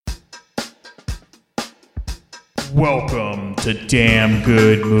Welcome to Damn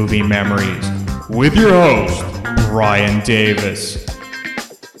Good Movie Memories with your host, Brian Davis.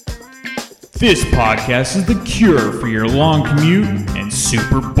 This podcast is the cure for your long commute and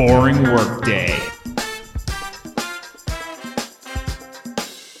super boring workday.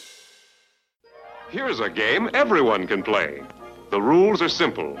 Here's a game everyone can play. The rules are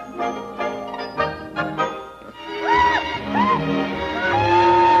simple.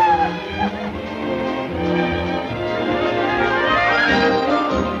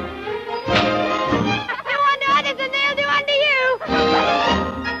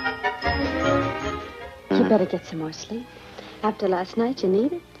 Better get some more sleep. After last night, you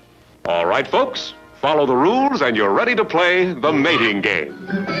need it. All right, folks. Follow the rules and you're ready to play the mating game.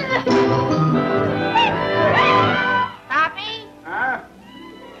 Poppy? Huh?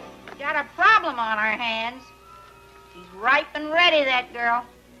 Got a problem on our hands. She's ripe and ready, that girl.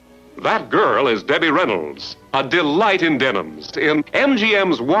 That girl is Debbie Reynolds, a delight in denims, in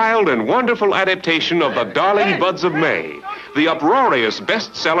MGM's wild and wonderful adaptation of The Darling Buds of May, the uproarious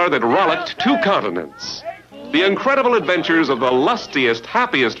bestseller that rollicked 2 continents. The incredible adventures of the lustiest,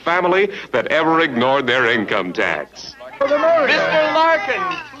 happiest family that ever ignored their income tax. Mr. Larkin,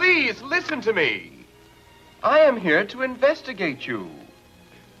 please listen to me. I am here to investigate you.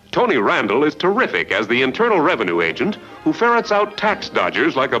 Tony Randall is terrific as the Internal Revenue agent who ferrets out tax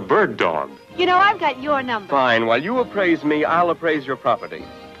dodgers like a bird dog. You know, I've got your number. Fine. While you appraise me, I'll appraise your property.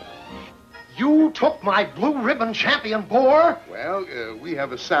 You took my blue ribbon champion boar? Well, we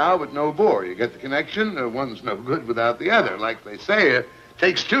have a sow but no boar. You get the connection? One's no good without the other. Like they say,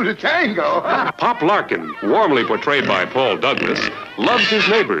 takes 2 to tango. Pop Larkin, warmly portrayed by Paul Douglas, loves his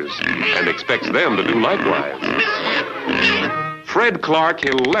neighbors and expects them to do likewise. Fred Clark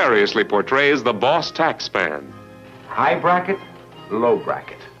hilariously portrays the boss taxman. High bracket, low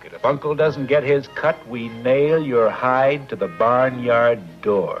bracket. If Uncle doesn't get his cut, we nail your hide to the barnyard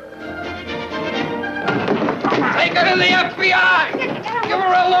door. Take her to the FBI! Give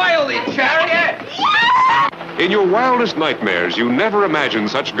her a loyalty chariot! In your wildest nightmares, you never imagine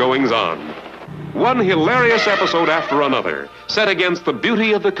such goings-on. One hilarious episode after another, set against the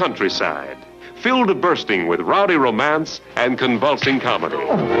beauty of the countryside, filled to bursting with rowdy romance and convulsing comedy.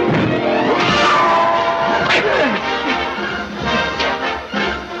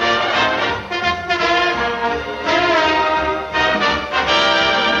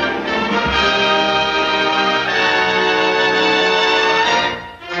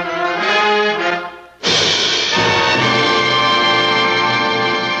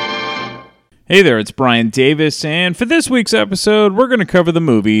 Hey there, it's Brian Davis, and for this week's episode, we're going to cover the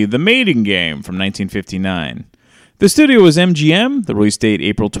movie The Mating Game from 1959. The studio was MGM, the release date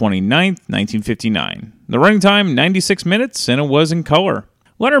April 29th, 1959. The running time, 96 minutes, and it was in color.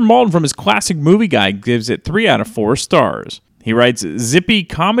 Leonard Maltin from his classic movie guide gives it 3 out of 4 stars. He writes, zippy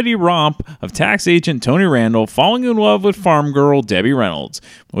comedy romp of tax agent Tony Randall falling in love with farm girl Debbie Reynolds,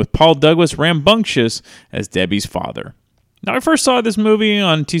 with Paul Douglas rambunctious as Debbie's father. Now, I first saw this movie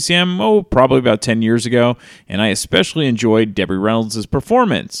on TCM, probably about 10 years ago, and I especially enjoyed Debbie Reynolds'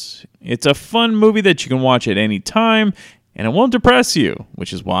 performance. It's a fun movie that you can watch at any time, and it won't depress you,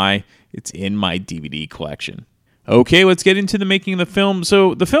 which is why it's in my DVD collection. Okay, let's get into the making of the film.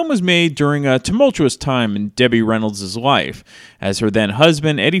 So, the film was made during a tumultuous time in Debbie Reynolds' life, as her then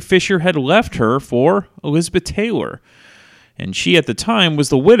husband, Eddie Fisher, had left her for Elizabeth Taylor. And she, at the time, was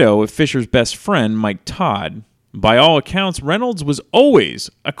the widow of Fisher's best friend, Mike Todd. By all accounts, Reynolds was always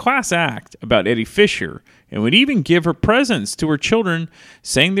a class act about Eddie Fisher and would even give her presents to her children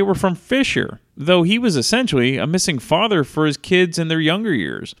saying they were from Fisher, though he was essentially a missing father for his kids in their younger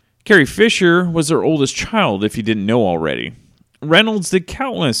years. Carrie Fisher was their oldest child, if you didn't know already. Reynolds did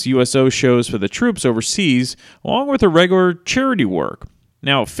countless USO shows for the troops overseas, along with her regular charity work.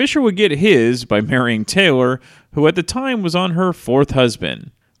 Now, Fisher would get his by marrying Taylor, who at the time was on her 4th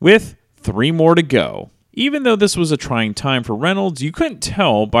husband, with 3 more to go. Even though this was a trying time for Reynolds, you couldn't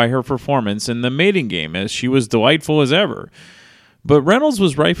tell by her performance in The Mating Game, as she was delightful as ever. But Reynolds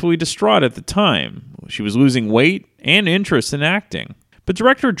was rightfully distraught at the time. She was losing weight and interest in acting. But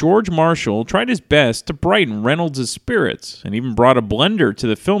director George Marshall tried his best to brighten Reynolds' spirits, and even brought a blender to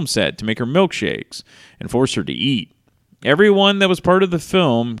the film set to make her milkshakes and force her to eat. Everyone that was part of the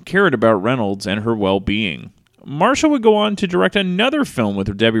film cared about Reynolds and her well-being. Marshall would go on to direct another film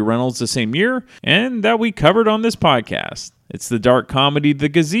with Debbie Reynolds the same year, and that we covered on this podcast. It's the dark comedy The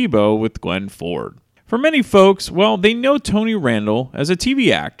Gazebo with Glenn Ford. For many folks, well, they know Tony Randall as a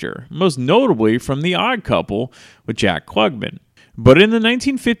TV actor, most notably from The Odd Couple with Jack Klugman. But in the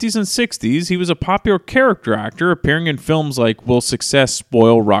 1950s and 60s, he was a popular character actor appearing in films like Will Success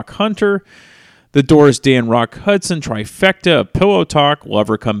Spoil Rock Hunter, The Doris Day and Rock Hudson trifecta of Pillow Talk, Love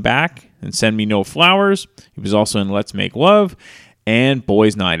Her Come Back, and Send Me No Flowers. He was also in Let's Make Love and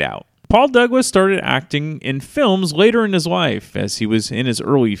Boys Night Out. Paul Douglas started acting in films later in his life, as he was in his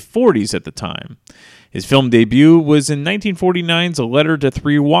early 40s at the time. His film debut was in 1949's A Letter to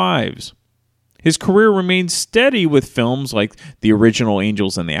Three Wives. His career remained steady with films like the original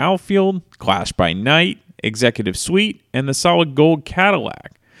Angels in the Outfield, Clash by Night, Executive Suite, and The Solid Gold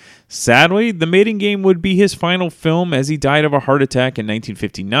Cadillac. Sadly, The Mating Game would be his final film, as he died of a heart attack in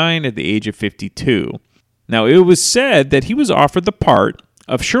 1959 at the age of 52. Now, it was said that he was offered the part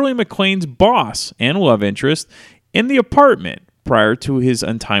of Shirley MacLaine's boss and love interest in The Apartment prior to his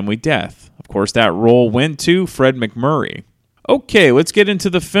untimely death. Of course, that role went to Fred MacMurray. Okay, let's get into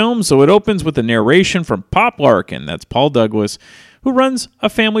the film. So it opens with a narration from Pop Larkin, that's Paul Douglas, who runs a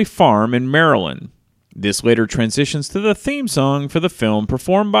family farm in Maryland. This later transitions to the theme song for the film,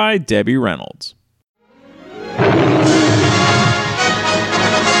 performed by Debbie Reynolds.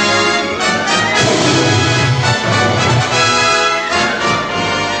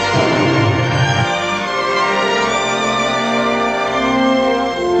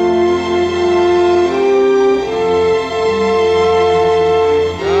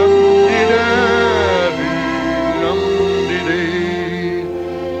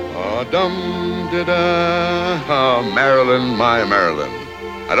 Maryland, my Maryland.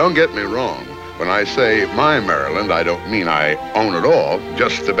 Now, don't get me wrong. When I say my Maryland, I don't mean I own it all,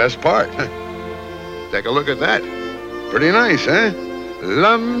 just the best part. Take a look at that. Pretty nice, eh?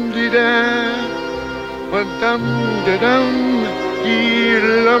 Lum-dee-da, wa-dum-de-dum,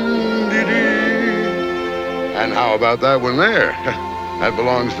 dee-lum-dee-dee. And how about that one there? That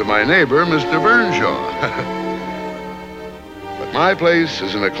belongs to my neighbor, Mr. Burnshaw. But my place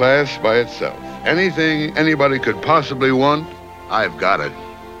is in a class by itself. Anything anybody could possibly want, I've got it.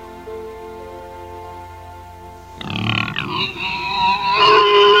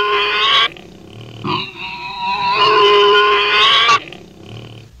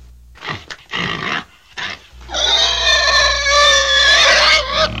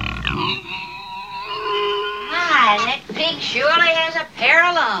 That pig surely has a pair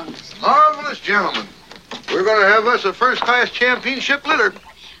of lungs. Marvelous, gentlemen. We're going to have us a first-class championship litter.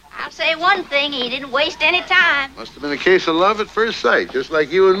 I'll say one thing, he didn't waste any time. Must have been a case of love at first sight, just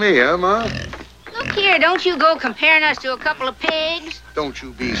like you and me, huh, Ma? Look here, don't you go comparing us to a couple of pigs. Don't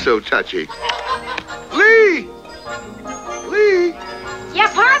you be so touchy. Lee! Lee! Yeah,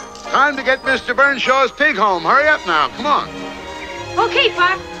 Pop? Time to get Mr. Burnshaw's pig home. Hurry up now. Come on. Okay,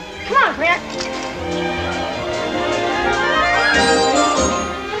 Pop. Come on, Grant.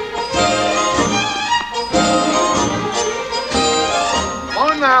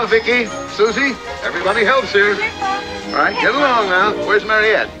 Now, Vicky, Susie, everybody helps here. Sure, Pop. All right, get along now. Where's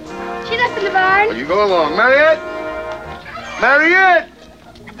Mariette? She's up in the barn. Well, you go along. Mariette! Mariette!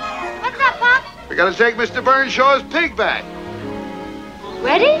 What's up, Pop? We gotta take Mr. Burnshaw's pig back.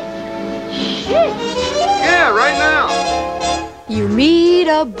 Ready? Shit. Yeah, right now. You meet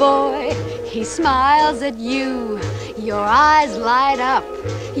a boy, he smiles at you. Your eyes light up,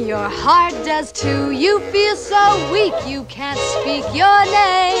 your heart does too. You feel so weak, you can't speak your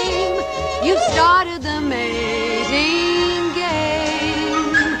name. You've started the mating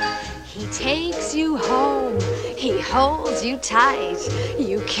game. He takes you home, he holds you tight.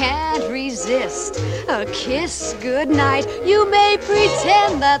 You can't resist a kiss goodnight. You may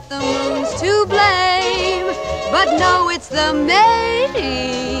pretend that the moon's to blame, but no, it's the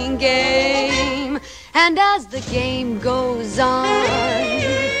mating game. And as the game goes on,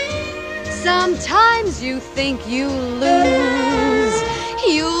 sometimes you think you lose.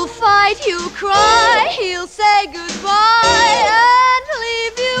 You'll fight, you'll cry, he'll say goodbye and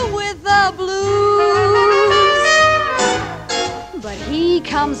leave you with the blues. But he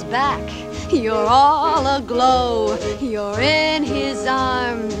comes back, you're all aglow. You're in his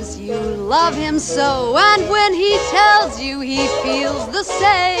arms, you love him so. And when he tells you he feels the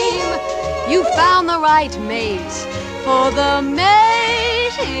same, you found the right mate for the mating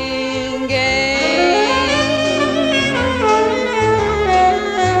game.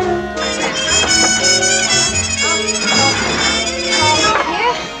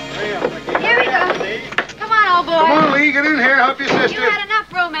 Here we go. Come on, old boy. Come on, Lee, get in here. Help your You sister. had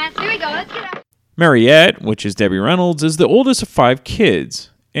enough romance. Here we go. Let's get up. Mariette, which is Debbie Reynolds, is the oldest of 5 kids.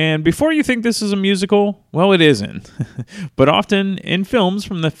 And before you think this is a musical, well, it isn't. But often in films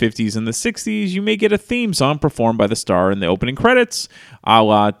from the 50s and the 60s, you may get a theme song performed by the star in the opening credits, a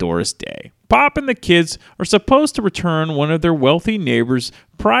la Doris Day. Pop and the kids are supposed to return one of their wealthy neighbor's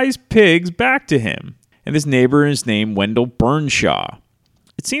prized pigs back to him. And this neighbor is named Wendell Burnshaw.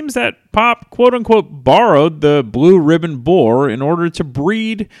 It seems that Pop, quote-unquote, borrowed the blue ribbon boar in order to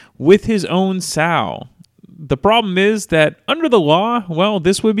breed with his own sow. The problem is that under the law, well,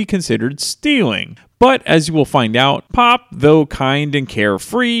 this would be considered stealing. But as you will find out, Pop, though kind and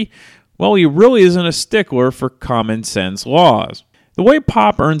carefree, well, he really isn't a stickler for common sense laws. The way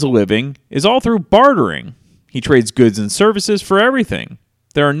Pop earns a living is all through bartering. He trades goods and services for everything.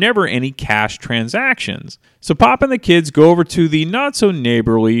 There are never any cash transactions. So Pop and the kids go over to the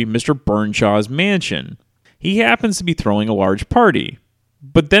not-so-neighborly Mr. Burnshaw's mansion. He happens to be throwing a large party.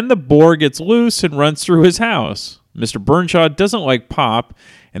 But then the boar gets loose and runs through his house. Mr. Burnshaw doesn't like Pop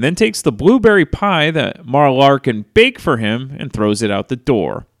and then takes the blueberry pie that Mara Larkin baked for him and throws it out the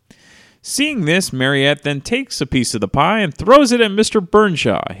door. Seeing this, Mariette then takes a piece of the pie and throws it at Mr.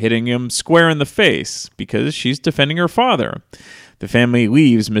 Burnshaw, hitting him square in the face because she's defending her father. The family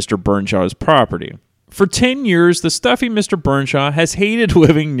leaves Mr. Burnshaw's property. For 10 years, the stuffy Mr. Burnshaw has hated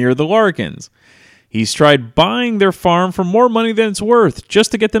living near the Larkins. He's tried buying their farm for more money than it's worth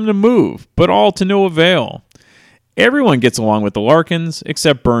just to get them to move, but all to no avail. Everyone gets along with the Larkins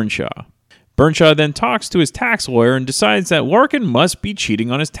except Burnshaw. Burnshaw then talks to his tax lawyer and decides that Larkin must be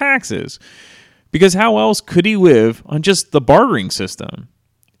cheating on his taxes, because how else could he live on just the bartering system?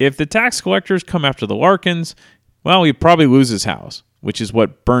 If the tax collectors come after the Larkins, well, he'd probably lose his house, which is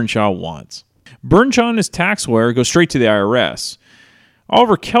what Burnshaw wants. Burnshaw and his tax lawyer go straight to the IRS.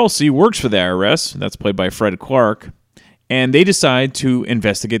 Oliver Kelsey works for the IRS, that's played by Fred Clark, and they decide to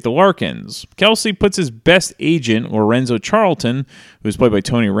investigate the Larkins. Kelsey puts his best agent, Lorenzo Charlton, who's played by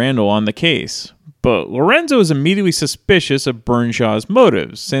Tony Randall, on the case. But Lorenzo is immediately suspicious of Burnshaw's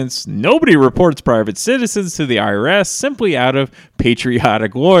motives, since nobody reports private citizens to the IRS simply out of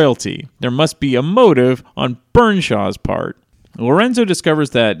patriotic loyalty. There must be a motive on Burnshaw's part. Lorenzo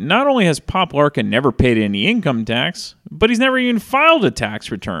discovers that not only has Pop Larkin never paid any income tax, but he's never even filed a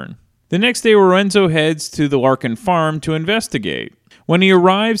tax return. The next day, Lorenzo heads to the Larkin farm to investigate. When he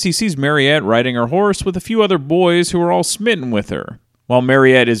arrives, he sees Mariette riding her horse with a few other boys who are all smitten with her. While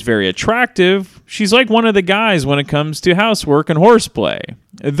Mariette is very attractive, she's like one of the guys when it comes to housework and horseplay.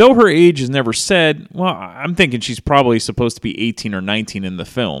 Though her age is never said, well, I'm thinking she's probably supposed to be 18 or 19 in the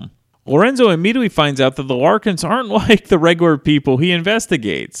film. Lorenzo immediately finds out that the Larkins aren't like the regular people he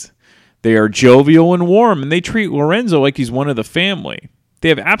investigates. They are jovial and warm, and they treat Lorenzo like he's one of the family. They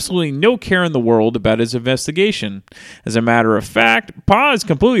have absolutely no care in the world about his investigation. As a matter of fact, Pa is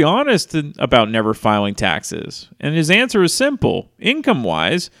completely honest about never filing taxes. And his answer is simple.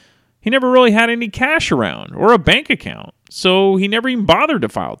 Income-wise, he never really had any cash around or a bank account, so he never even bothered to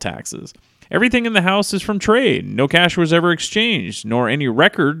file taxes. Everything in the house is from trade. No cash was ever exchanged, nor any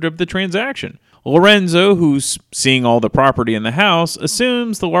record of the transaction. Lorenzo, who's seeing all the property in the house,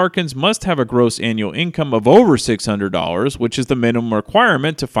 assumes the Larkins must have a gross annual income of over $600, which is the minimum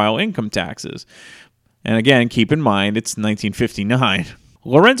requirement to file income taxes. And again, keep in mind, it's 1959.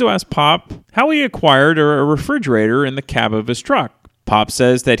 Lorenzo asks Pop how he acquired a refrigerator in the cab of his truck. Pop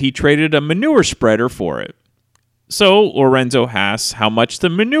says that he traded a manure spreader for it. So Lorenzo asks how much the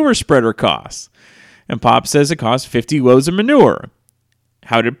manure spreader costs. And Pop says it costs 50 loads of manure.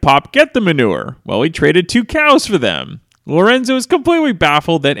 How did Pop get the manure? Well, he traded 2 cows for them. Lorenzo is completely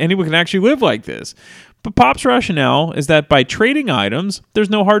baffled that anyone can actually live like this. But Pop's rationale is that by trading items, there's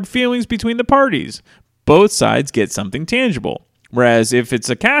no hard feelings between the parties. Both sides get something tangible. Whereas if it's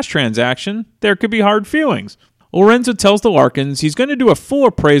a cash transaction, there could be hard feelings. Lorenzo tells the Larkins he's going to do a full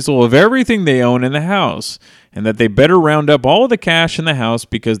appraisal of everything they own in the house, and that they better round up all of the cash in the house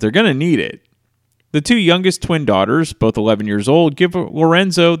because they're going to need it. The 2 youngest twin daughters, both 11 years old, give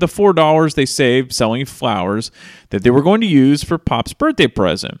Lorenzo the $4 they saved selling flowers that they were going to use for Pop's birthday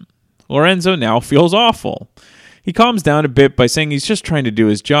present. Lorenzo now feels awful. He calms down a bit by saying he's just trying to do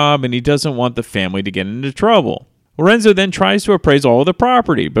his job and he doesn't want the family to get into trouble. Lorenzo then tries to appraise all of the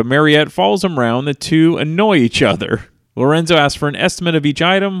property, but Mariette follows him around. The 2 annoy each other. Lorenzo asks for an estimate of each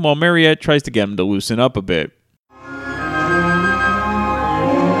item, while Mariette tries to get him to loosen up a bit.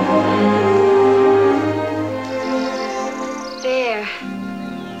 There.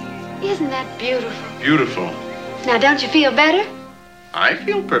 Isn't that beautiful? Beautiful. Now, don't you feel better? I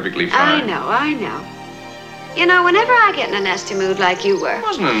feel perfectly fine. I know. You know, whenever I get in a nasty mood like you were, It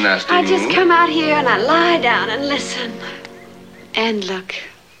wasn't a nasty I mood. just come out here and I lie down and listen. And look.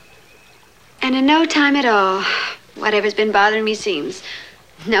 And in no time at all, whatever's been bothering me seems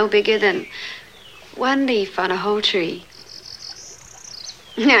no bigger than one leaf on a whole tree.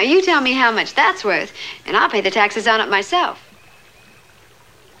 Now, you tell me how much that's worth, and I'll pay the taxes on it myself.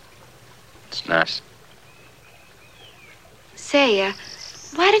 It's nice. Say,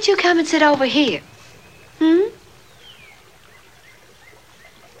 why did you come and sit over here? Hmm?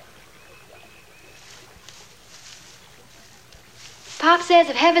 Pop says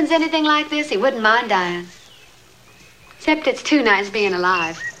if heaven's anything like this, he wouldn't mind dying. Except it's too nice being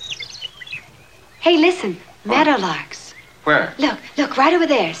alive. Hey, listen, meadowlarks. Where? Look, right over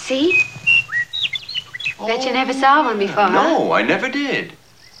there, see? Bet you never saw one before, huh? No, I never did.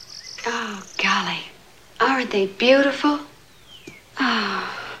 Oh, golly. Aren't they beautiful?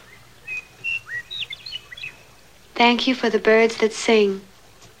 Oh. Thank you for the birds that sing.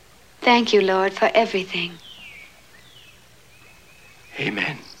 Thank you, Lord, for everything.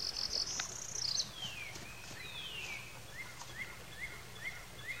 Amen.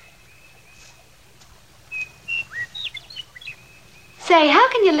 Say, how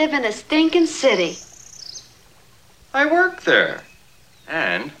can you live in a stinking city? I work there.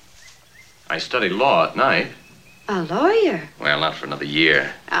 And I study law at night. A lawyer? Well, not for another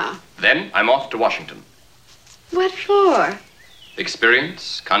year. Oh. Then I'm off to Washington. What for?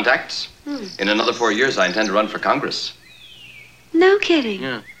 Experience, contacts. In another 4 years, I intend to run for Congress. No kidding.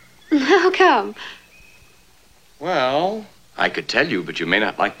 Yeah. How come? Well, I could tell you, but you may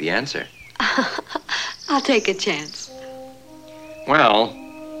not like the answer. I'll take a chance. Well,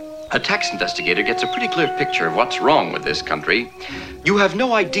 a tax investigator gets a pretty clear picture of what's wrong with this country. You have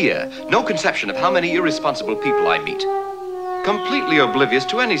no idea, no conception of how many irresponsible people I meet. Completely oblivious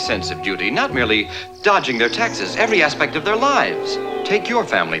to any sense of duty, not merely dodging their taxes, every aspect of their lives. Take your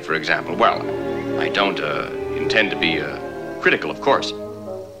family, for example. Well, I don't intend to be critical, of course.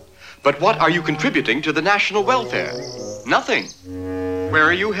 But what are you contributing to the national welfare? Nothing. Where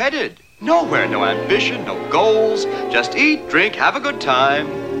are you headed? Nowhere. No ambition, no goals. Just eat, drink, have a good time.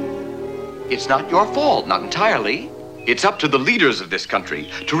 It's not your fault, not entirely. It's up to the leaders of this country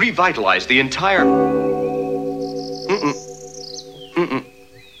to revitalize the entire...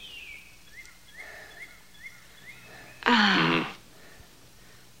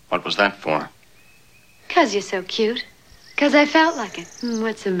 What was that for? 'Cause you're so cute. 'Cause I felt like it.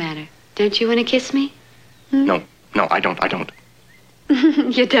 What's the matter? Don't you want to kiss me? No, I don't.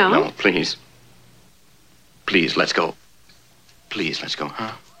 You don't? No, please. Please, let's go. Please, let's go,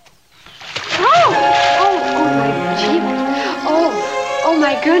 huh? Oh, my jeepers. Oh,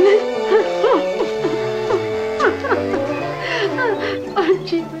 my goodness. Oh,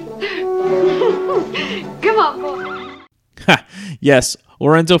 jeepers. Come on, boy. Yes,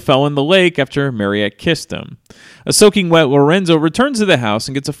 Lorenzo fell in the lake after Mariette kissed him. A soaking wet Lorenzo returns to the house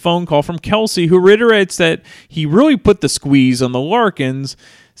and gets a phone call from Kelsey, who reiterates that he really put the squeeze on the Larkins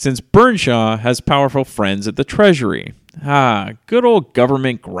since Burnshaw has powerful friends at the Treasury. Good old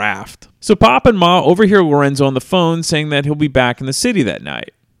government graft. So Pop and Ma overhear Lorenzo on the phone saying that he'll be back in the city that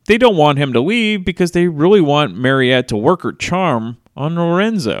night. They don't want him to leave because they really want Mariette to work her charm on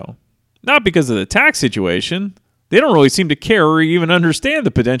Lorenzo. Not because of the tax situation. They don't really seem to care or even understand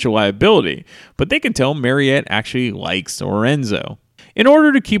the potential liability, but they can tell Mariette actually likes Lorenzo. In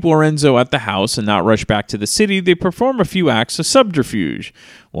order to keep Lorenzo at the house and not rush back to the city, they perform a few acts of subterfuge.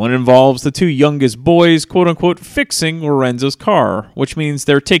 One involves the two youngest boys, quote-unquote, fixing Lorenzo's car, which means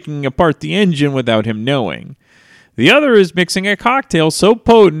they're taking apart the engine without him knowing. The other is mixing a cocktail so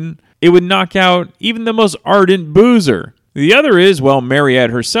potent it would knock out even the most ardent boozer. The other is,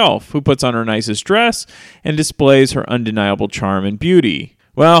 Mariette herself, who puts on her nicest dress and displays her undeniable charm and beauty.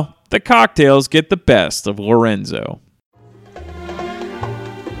 Well, the cocktails get the best of Lorenzo.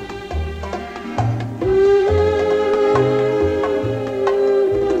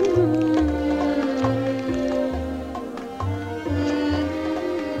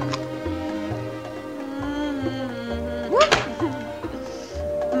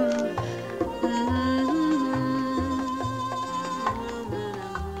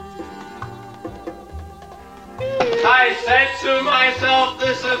 I said to myself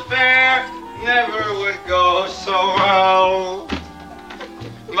this affair never would go so well.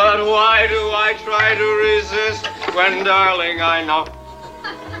 But why do I try to resist when, darling, I know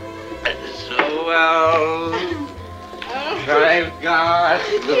so well I've got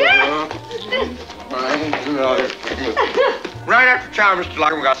right after chow, Mr.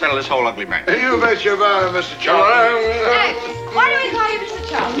 Larkin, we got to settle this whole ugly man. You bet your bottom, Mr. Charles. Hey, why do we call you Mr.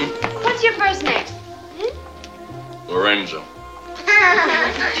 Charles? What's your first name? Lorenzo.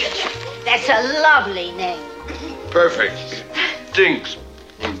 That's a lovely name. Perfect. Stinks.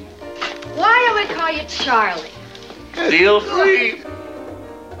 Why do we call you Charlie? Feel free.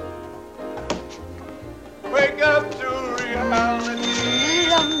 Wake up to reality.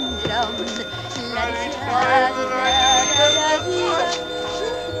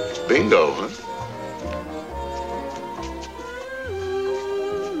 Bingo, huh?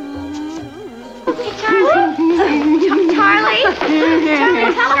 Charlie? Charlie, tell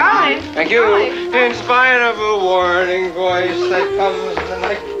him. Thank you, in spite of a warning voice that comes in the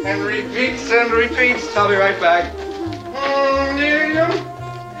night and repeats and repeats. I'll be right back.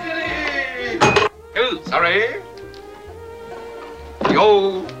 Oh, sorry.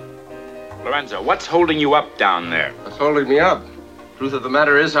 Yo. Lorenzo, what's holding you up down there? What's holding me up? Truth of the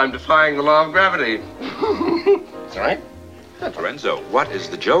matter is, I'm defying the law of gravity. That's all right. Lorenzo, what is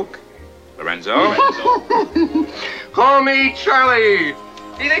the joke? Lorenzo? Call me Charlie.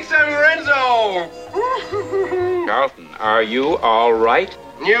 He thinks I'm Lorenzo. Charlton, are you all right?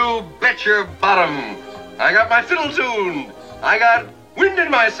 You bet your bottom. I got my fiddle tuned. I got wind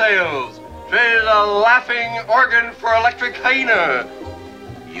in my sails. Traded a laughing organ for electric hyena.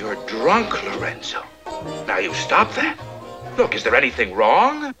 You're drunk, Lorenzo. Now you stop that. Look, is there anything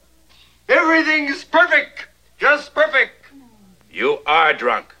wrong? Everything's perfect. Just perfect. You are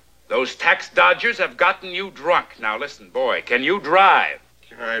drunk. Those tax dodgers have gotten you drunk. Now listen, boy, can you drive?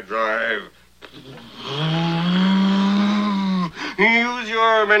 Can I drive? Use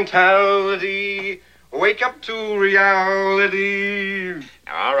your mentality. Wake up to reality.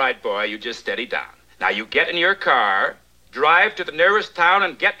 Now, all right, boy, you just steady down. Now you get in your car, drive to the nearest town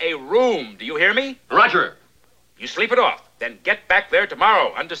and get a room. Do you hear me? Roger. You sleep it off. Then get back there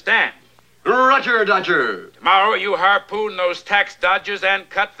tomorrow. Understand? Roger, Dodger. Tomorrow you harpoon those tax dodgers and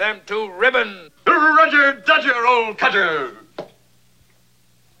cut them to ribbon. Roger, Dodger, old cutter.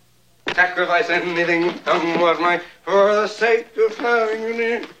 Sacrifice anything, come what might, for the sake of having you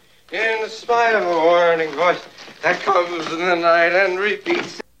near. In spite of a warning voice that comes in the night and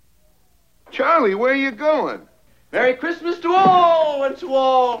repeats. Charlie, where you going? Merry Christmas to all and to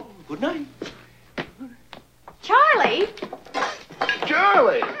all. Good night. Charlie?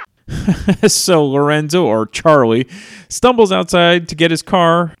 Charlie! So Lorenzo, or Charlie, stumbles outside to get his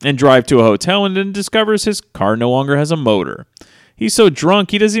car and drive to a hotel and then discovers his car no longer has a motor. He's so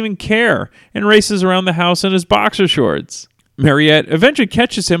drunk he doesn't even care and races around the house in his boxer shorts. Mariette eventually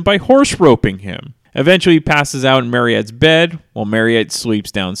catches him by horse roping him. Eventually he passes out in Mariette's bed while Mariette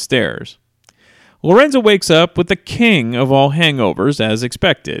sleeps downstairs. Lorenzo wakes up with the king of all hangovers as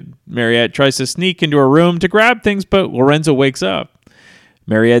expected. Mariette tries to sneak into her room to grab things, but Lorenzo wakes up.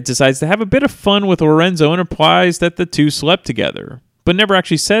 Mariette decides to have a bit of fun with Lorenzo and implies that the two slept together, but never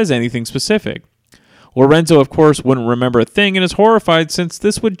actually says anything specific. Lorenzo, of course, wouldn't remember a thing and is horrified since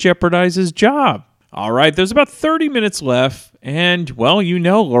this would jeopardize his job. All right, there's about 30 minutes left, and, well, you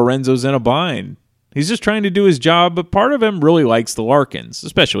know Lorenzo's in a bind. He's just trying to do his job, but part of him really likes the Larkins,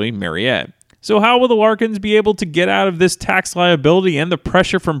 especially Mariette. So how will the Larkins be able to get out of this tax liability and the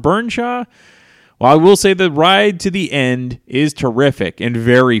pressure from Burnshaw? Well, I will say the ride to the end is terrific and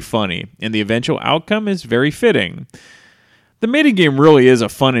very funny, and the eventual outcome is very fitting. The Mating Game really is a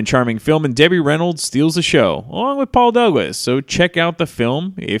fun and charming film, and Debbie Reynolds steals the show, along with Paul Douglas, so check out the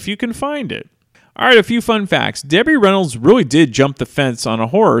film if you can find it. All right, a few fun facts. Debbie Reynolds really did jump the fence on a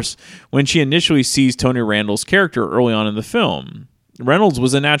horse when she initially sees Tony Randall's character early on in the film. Reynolds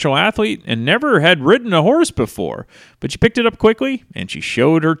was a natural athlete and never had ridden a horse before, but she picked it up quickly and she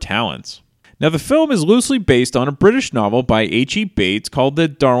showed her talents. Now, the film is loosely based on a British novel by H.E. Bates called The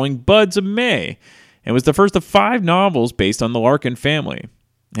Darling Buds of May, and was the first of 5 novels based on the Larkin family.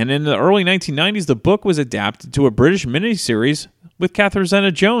 And in the early 1990s, the book was adapted to a British miniseries with Catherine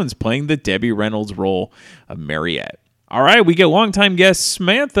Zeta-Jones playing the Debbie Reynolds role of Mariette. All right, we get longtime guest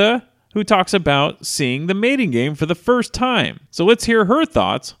Samantha, who talks about seeing The Mating Game for the first time. So let's hear her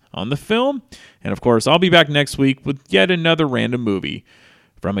thoughts on the film. And of course, I'll be back next week with yet another random movie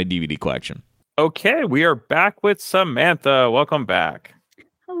from my DVD collection. Okay, we are back with Samantha. Welcome back.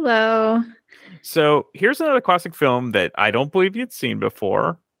 Hello. So here's another classic film that I don't believe you'd seen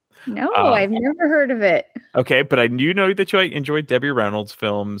before. No, I've never heard of it. Okay, but I do know that you enjoyed Debbie Reynolds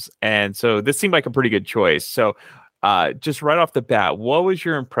films, and so this seemed like a pretty good choice. So just right off the bat, what was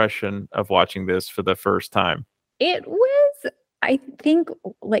your impression of watching this for the first time? It was, I think,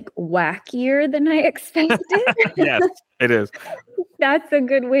 like wackier than I expected. Yes, it is. That's a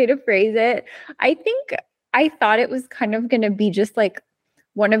good way to phrase it. I think I thought it was kind of going to be just like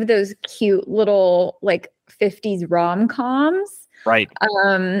one of those cute little like 50s rom-coms. Right.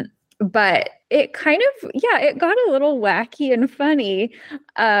 But it kind of, it got a little wacky and funny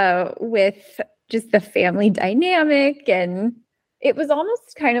with just the family dynamic. And it was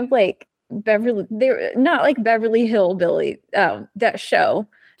almost kind of like not like Beverly Hillbilly, that show.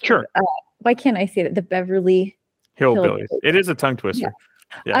 Sure. Why can't I say that? The Beverly Hillbillies. It is a tongue twister.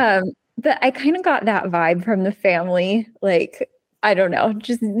 Yeah. But I kind of got that vibe from the family. Like, I don't know,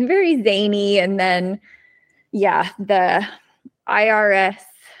 just very zany. And then, the IRS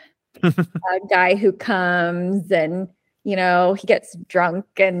guy who comes and he gets drunk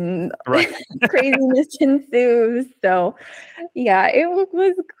and Right. craziness ensues. So, yeah, it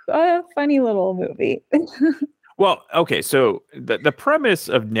was a funny little movie. Well, okay, so the premise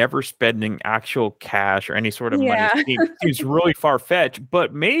of never spending actual cash or any sort of money Yeah. seems really far-fetched,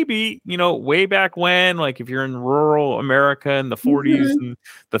 but maybe, way back when, like if you're in rural America in the 40s Mhm. and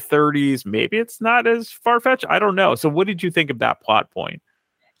the 30s, maybe it's not as far-fetched. I don't know. So what did you think of that plot point?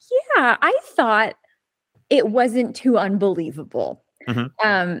 Yeah, I thought it wasn't too unbelievable.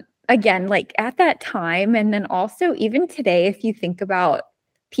 Mhm. Again, like at that time, and then also even today, if you think about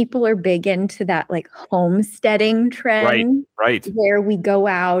people are big into that like homesteading Right, trend right. where we go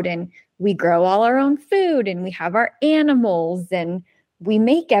out and we grow all our own food and we have our animals and we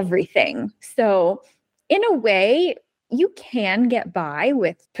make everything. So, in a way, you can get by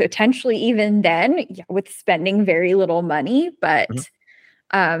with potentially even then with spending very little money, Mhm. but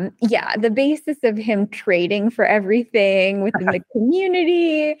yeah, the basis of him trading for everything within the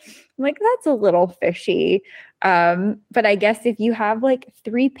community, like that's a little fishy. But I guess if you have like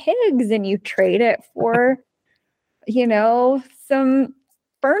 3 pigs and you trade it for, some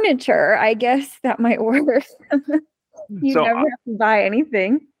furniture, I guess that might work. You So never have to buy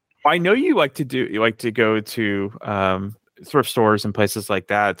anything. I know you like to go to thrift stores and places like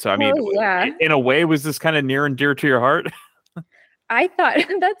that. So I mean, Oh yeah. in a way, was this kind of near and dear to your heart? I thought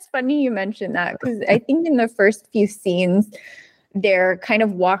that's funny you mentioned that because I think in the first few scenes, they're kind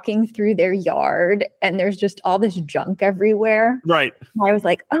of walking through their yard and there's just all this junk everywhere. Right. I was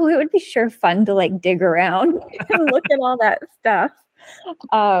like, oh, it would be sure fun to like dig around and look at all that stuff.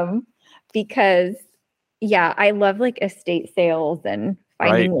 Because yeah, I love like estate sales and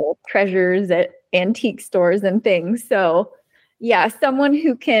finding Right. little treasures at antique stores and things. So yeah, someone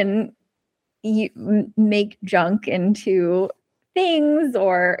who can make junk into things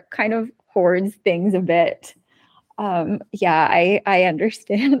or kind of hoards things a bit. Yeah, I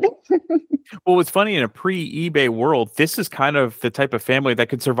understand. Well, what's funny in a pre-eBay world, this is kind of the type of family that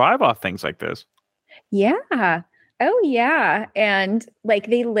could survive off things like this. Yeah. Oh, yeah. And like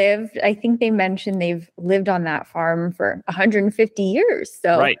I think they mentioned they've lived on that farm for 150 years.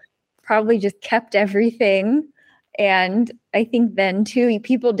 So Right. probably just kept everything. And I think then too,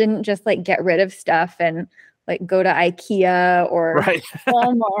 people didn't just like get rid of stuff and like go to IKEA or Right.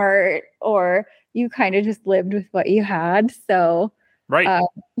 Walmart, or you kind of just lived with what you had. So Right.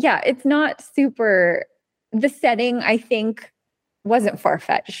 yeah, it's not super, the setting I think wasn't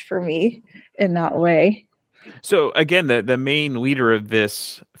far-fetched for me in that way. So again, the main leader of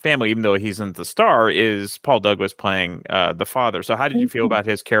this family, even though he's not the star, is Paul Douglas playing the father. So how did you feel about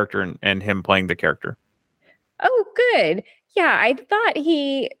his character and him playing the character? Oh, good. Yeah, I thought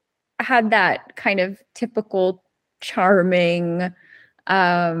he had that kind of typical charming,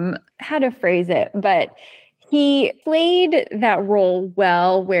 how to phrase it, but he played that role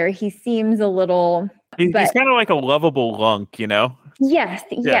well where he seems a little, He's but kind of like a lovable lunk, yes, Yeah.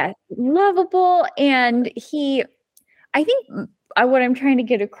 yes, lovable. And I think what I'm trying to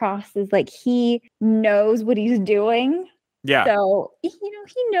get across is like he knows what he's doing. Yeah. So, he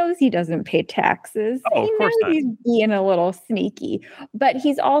knows he doesn't pay taxes. Oh, He of course knows not. he's being a little sneaky, but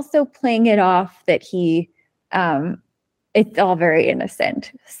he's also playing it off that it's all very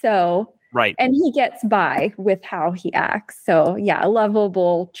innocent. So, Right. and he gets by with how he acts. So, yeah, a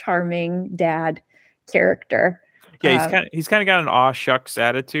lovable, charming dad character. Yeah, he's kind of got an aw shucks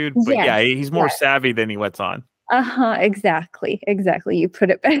attitude, but Yes, yeah, he's more yes. savvy than he lets on. Exactly. You put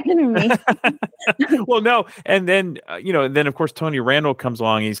it better than me. Well, no, and then then of course Tony Randall comes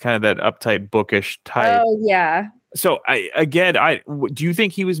along. He's kind of that uptight, bookish type. Oh, yeah. So do you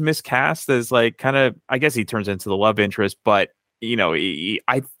think he was miscast as like kind of? I guess he turns into the love interest, but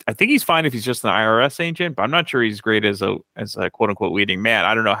I think he's fine if he's just an IRS agent, but I'm not sure he's great as a quote unquote leading man.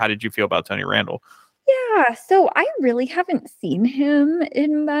 I don't know. How did you feel about Tony Randall? Yeah, so I really haven't seen him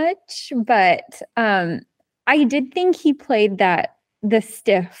in much, but I did think he played the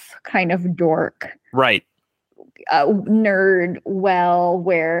stiff kind of dork, Right. Nerd well,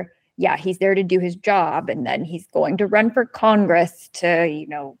 where yeah, he's there to do his job, and then he's going to run for Congress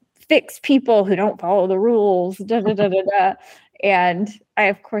to fix people who don't follow the rules. Da, da, da, da, da. And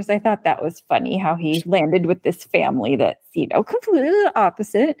I thought that was funny how he landed with this family that's completely the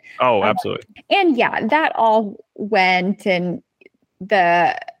opposite. Oh, absolutely. And yeah, that all went, and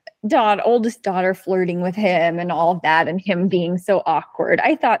the oldest daughter flirting with him and all of that, and him being so awkward.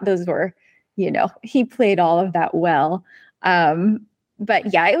 I thought those were, he played all of that well.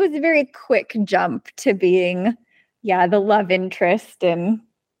 But yeah, it was a very quick jump to being, the love interest and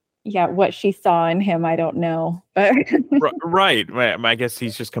what she saw in him, I don't know. But Right. I guess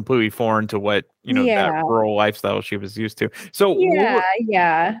he's just completely foreign to what, that yeah. rural lifestyle she was used to. So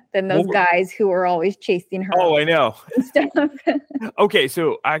yeah. Then those guys who were always chasing her. Oh, I know. And stuff. Okay,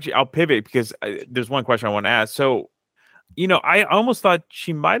 so actually I'll pivot because there's one question I want to ask. So, I almost thought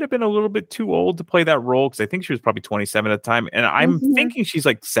she might have been a little bit too old to play that role because I think she was probably 27 at the time. And I'm thinking she's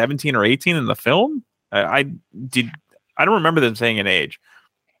like 17 or 18 in the film. I don't remember them saying an age.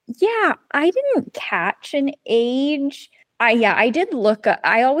 Yeah, I didn't catch an age. I did look up.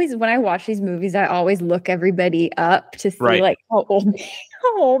 When I watch these movies, I always look everybody up to see like how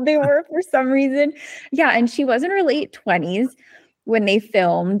old they were for some reason. Yeah, and she was in her late 20s when they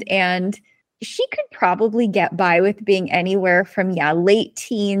filmed, and she could probably get by with being anywhere from late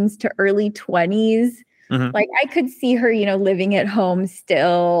teens to early 20s. Like I could see her, living at home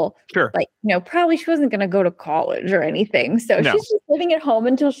still. Sure. Like, probably she wasn't going to go to college or anything. So she's just living at home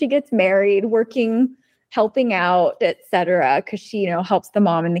until she gets married, working, helping out, etc. Because she, helps the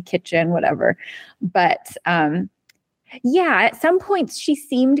mom in the kitchen, whatever. But at some points she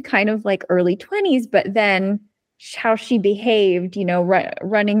seemed kind of like early 20s, but then how she behaved,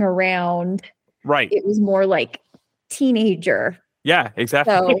 running around. Right. It was more like teenager. Yeah,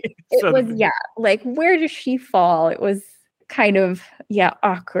 exactly. So it was, like, where does she fall? It was kind of,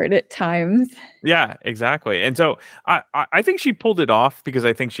 awkward at times. Yeah, exactly. And so I think she pulled it off because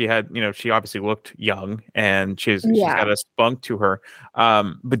I think she had, she obviously looked young and she's got a spunk to her.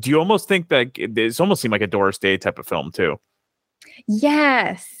 But do you almost think that it's almost seemed like a Doris Day type of film too?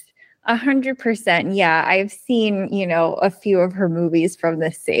 Yes, 100%. Yeah, I've seen, a few of her movies from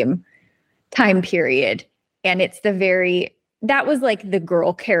the same time period. And it's that was like the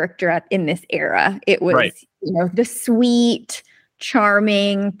girl character in this era. It was, the sweet,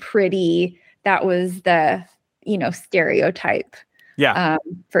 charming, pretty. That was the, stereotype. Yeah.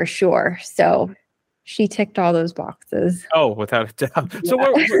 For sure. So she ticked all those boxes. Oh, without a doubt. So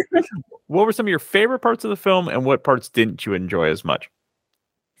what were some of your favorite parts of the film and what parts didn't you enjoy as much?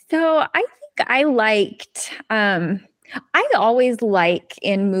 So I think I liked, I always like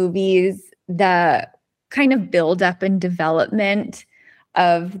in movies the kind of build up and development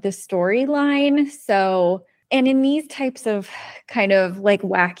of the storyline. So, and in these types of kind of like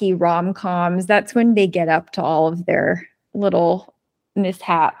wacky rom-coms, that's when they get up to all of their little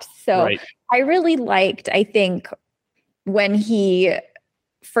mishaps. So I really liked, I think, when he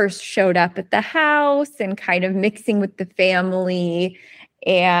first showed up at the house and kind of mixing with the family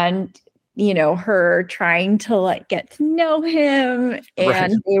and her trying to like get to know him,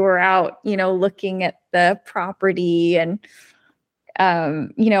 and they were out, looking at the property and,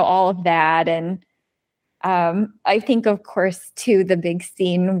 all of that. And I think, of course, too, the big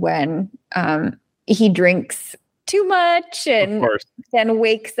scene when he drinks too much and then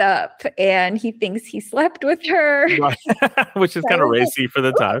wakes up and he thinks he slept with her. Right. Which is kind of racy for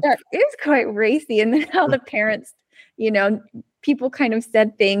the time. It is quite racy. And then how the parents, people kind of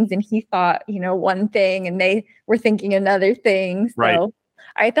said things and he thought, one thing and they were thinking another thing. So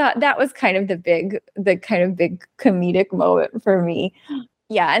I thought that was kind of the big comedic moment for me.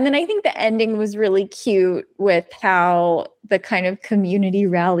 Yeah. And then I think the ending was really cute with how the kind of community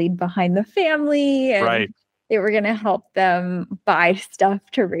rallied behind the family and they were going to help them buy stuff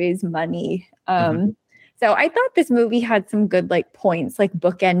to raise money. So I thought this movie had some good like points, like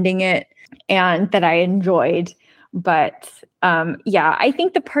bookending it, and that I enjoyed. But I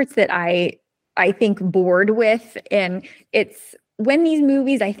think the parts that I think bored with, and it's when these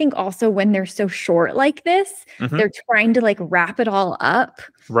movies, I think also when they're so short like this, they're trying to like wrap it all up.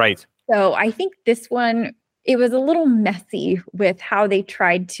 Right. So I think this one, it was a little messy with how they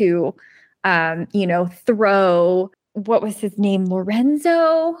tried to, throw, what was his name?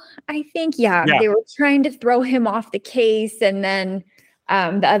 Lorenzo, I think. Yeah. They were trying to throw him off the case, and then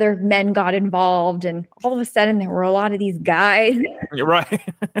the other men got involved, and all of a sudden there were a lot of these guys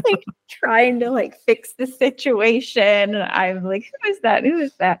like trying to like fix the situation. And I'm like, who is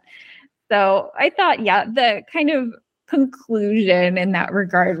that? So I thought, the kind of conclusion in that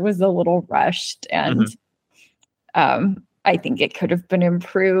regard was a little rushed, and I think it could have been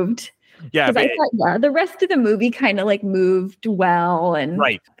improved. Yeah, I thought, the rest of the movie kind of like moved well, and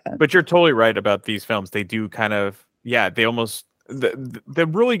but you're totally right about these films. They do kind of, they almost. The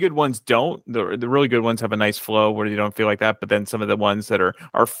really good ones don't. The really good ones have a nice flow where you don't feel like that. But then some of the ones that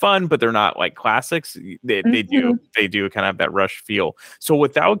are fun, but they're not like classics, they do kind of have that rush feel. So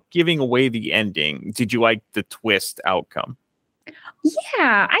without giving away the ending, did you like the twist outcome?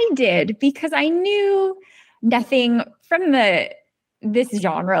 Yeah, I did, because I knew nothing from this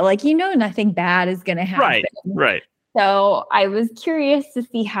genre. Like, nothing bad is going to happen. Right. So I was curious to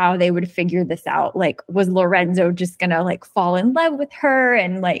see how they would figure this out. Like, was Lorenzo just gonna like fall in love with her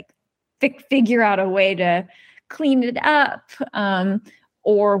and like figure out a way to clean it up?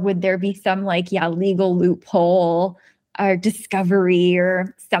 Or would there be some like, legal loophole or discovery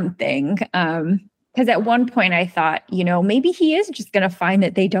or something? Because at one point I thought, maybe he is just going to find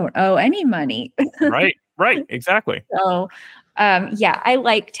that they don't owe any money. Right, exactly. So, I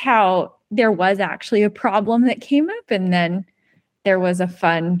liked how there was actually a problem that came up, and then there was a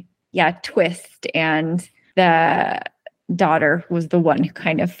fun, twist, and the daughter was the one who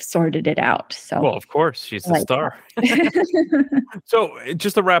kind of sorted it out. So, well, of course, she's the star. So,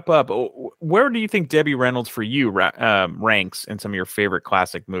 just to wrap up, where do you think Debbie Reynolds for you ranks in some of your favorite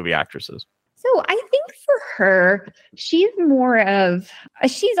classic movie actresses? So I think for her, she's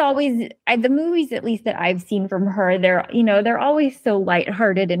always, the movies at least that I've seen from her, they're always so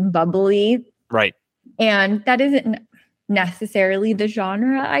lighthearted and bubbly. Right. And that isn't necessarily the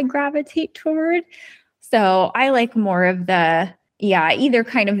genre I gravitate toward. So I like more of the, either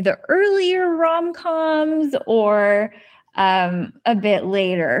kind of the earlier rom-coms or a bit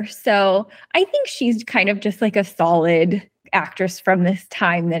later. So I think she's kind of just like a solid actress from this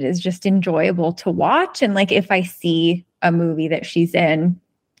time that is just enjoyable to watch. And like, if I see a movie that she's in,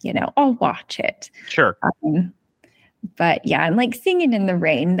 I'll watch it. Sure. But and like Singing in the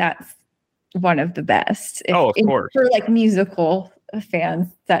Rain, that's one of the best. Of course. For like musical fans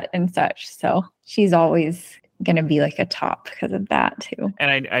and such. So she's always going to be like a top because of that too.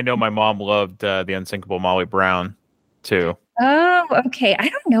 And I know my mom loved The Unsinkable Molly Brown too. Oh, okay. I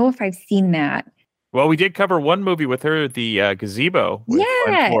don't know if I've seen that. Well, we did cover one movie with her, The Gazebo. With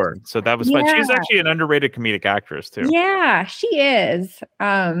Glenn Ford. So that was fun. She's actually an underrated comedic actress too. Yeah, she is. It's,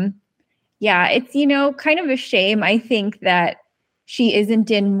 kind of a shame. I think that she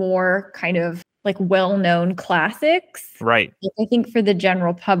isn't in more kind of like well-known classics. Right. I think for the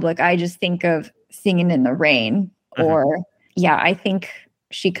general public, I just think of Singing in the Rain or, I think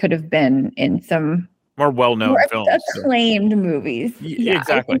she could have been in some more well-known films, acclaimed movies.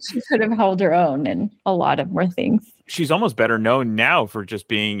 Exactly. I think she could have held her own in a lot of more things. She's almost better known now for just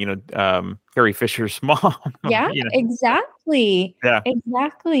being, Carrie Fisher's mom. Yeah, exactly. Yeah,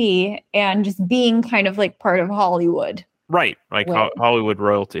 exactly. And just being kind of like part of Hollywood. Right. Like Hollywood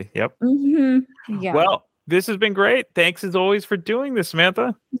royalty. Yep. Mm-hmm. Yeah. Well, this has been great. Thanks as always for doing this,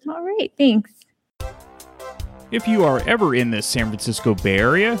 Samantha. All right. Thanks. If you are ever in the San Francisco Bay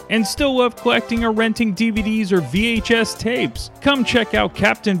Area and still love collecting or renting DVDs or VHS tapes, come check out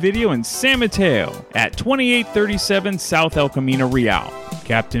Captain Video in San Mateo at 2837 South El Camino Real.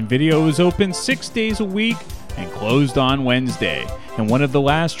 Captain Video is open 6 days a week and closed on Wednesday, and one of the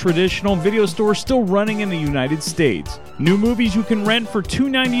last traditional video stores still running in the United States. New movies you can rent for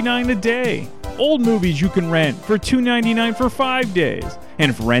 $2.99 a day. Old movies you can rent for $2.99 for 5 days.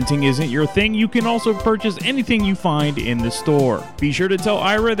 And if renting isn't your thing, you can also purchase anything you find in the store. Be sure to tell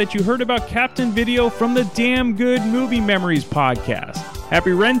Ira that you heard about Captain Video from the Damn Good Movie Memories podcast.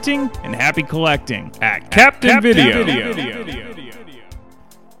 Happy renting and happy collecting at Captain Video.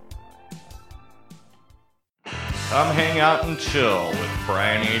 Come hang out and chill with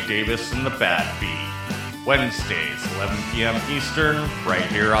Brian A. Davis and the Bad Beat. Wednesdays, 11 p.m. Eastern, right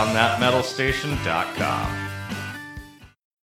here on thatmetalstation.com.